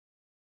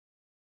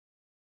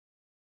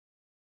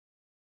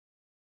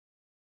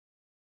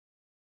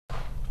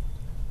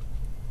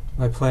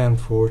My plan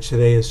for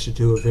today is to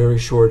do a very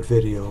short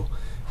video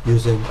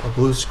using a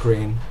blue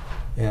screen,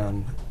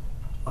 and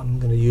I'm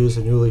going to use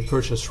a newly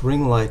purchased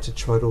ring light to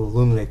try to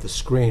illuminate the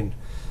screen.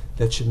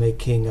 That should make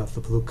keying out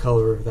the blue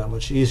color that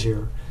much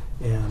easier,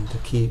 and to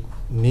keep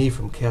me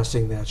from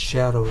casting that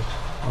shadow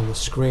on the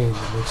screen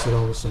that makes it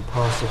almost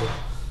impossible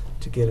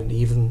to get an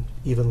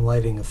even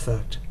lighting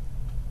effect.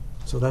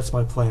 So that's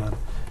my plan,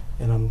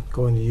 and I'm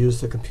going to use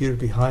the computer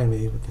behind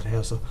me that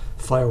has a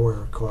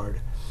FireWire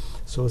card.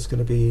 So it's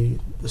going to be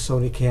the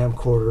Sony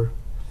camcorder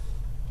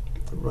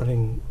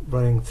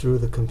running through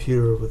the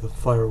computer with a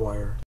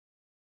FireWire.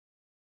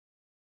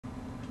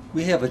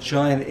 We have a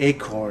giant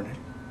acorn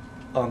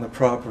on the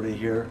property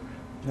here,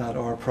 not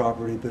our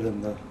property, but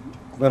in the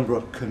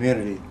Glenbrook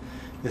community.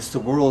 It's the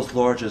world's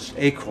largest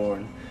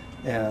acorn,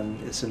 and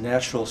it's a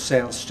natural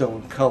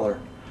sandstone color.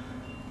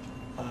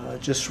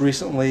 Just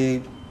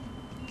recently,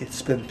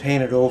 it's been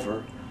painted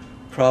over.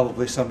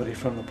 Probably somebody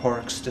from the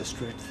Parks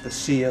District, the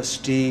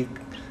CSD,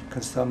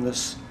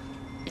 Consumnes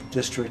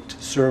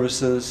District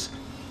Services,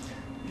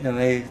 and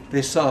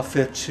they saw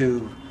fit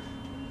to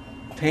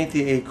paint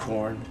the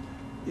acorn.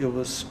 It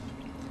was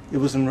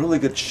in really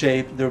good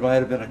shape. There might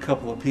have been a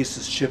couple of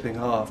pieces chipping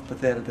off,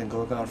 but that had been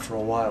going on for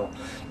a while.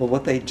 Well,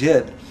 what they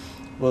did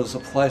was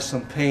apply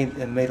some paint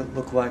and made it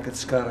look like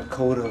it's got a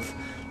coat of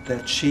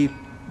that cheap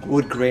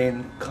wood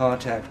grain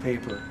contact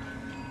paper.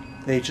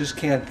 They just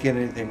can't get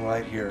anything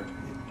right here.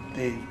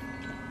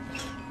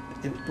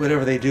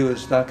 Whatever they do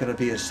is not going to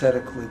be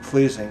aesthetically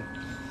pleasing,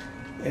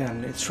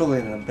 and it's really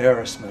an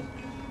embarrassment.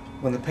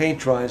 When the paint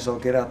dries, I'll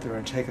get out there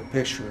and take a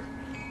picture,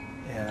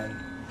 and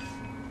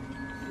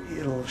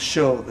it'll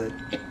show that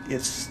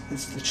it's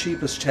the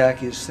cheapest,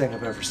 tackiest thing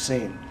I've ever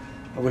seen.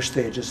 I wish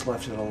they had just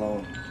left it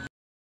alone.